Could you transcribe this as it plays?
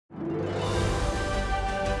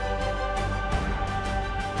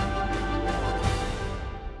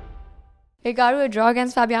Hikaru, a draw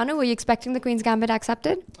against Fabiano. Were you expecting the Queen's Gambit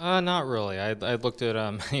accepted? Not really. I looked at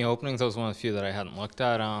many openings. That was one of the few that I hadn't looked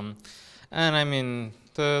at. And I mean,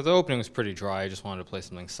 the opening was pretty dry. I just wanted to play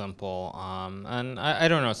something simple. And I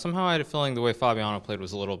don't know. Somehow I had a feeling the way Fabiano played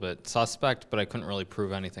was a little bit suspect, but I couldn't really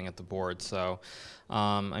prove anything at the board. So,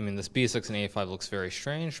 I mean, this b6 and a5 looks very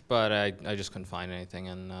strange, but I just couldn't find anything.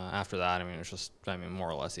 And after that, I mean, it was just, I mean, more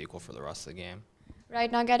or less equal for the rest of the game. Right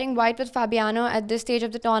now, getting white with Fabiano at this stage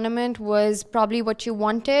of the tournament was probably what you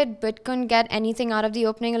wanted, but couldn't get anything out of the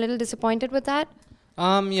opening. A little disappointed with that?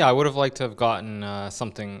 Yeah, I would have liked to have gotten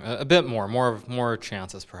something a bit more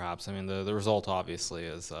chances perhaps. I mean, the result obviously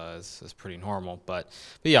is pretty normal, but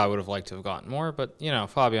yeah, I would have liked to have gotten more. But you know,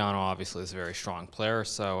 Fabiano obviously is a very strong player,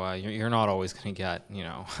 so you're not always going to get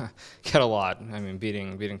get a lot. I mean,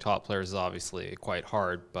 beating top players is obviously quite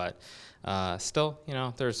hard, but still, you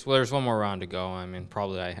know, there's one more round to go. I mean,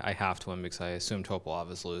 probably I have to win because I assume Topalov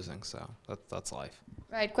is losing, so that's life.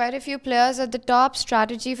 Right, quite a few players at the top.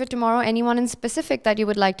 Strategy for tomorrow? Anyone in specific that you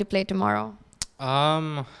would like to play tomorrow?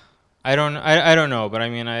 I don't know, but I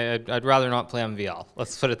mean, I'd rather not play MVL.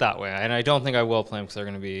 Let's put it that way. And I don't think I will play them because they're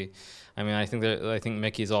going to be. I mean, I think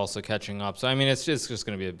Mickey's also catching up. So I mean, it's just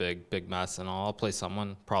going to be a big mess, and I'll play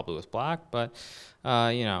someone probably with black. But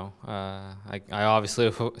you know, I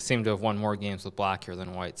obviously seem to have won more games with black here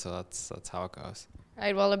than white, so that's how it goes.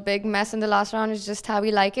 Right, well, a big mess in the last round is just how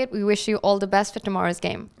we like it. We wish you all the best for tomorrow's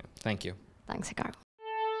game. Thank you. Thanks, Hikaru.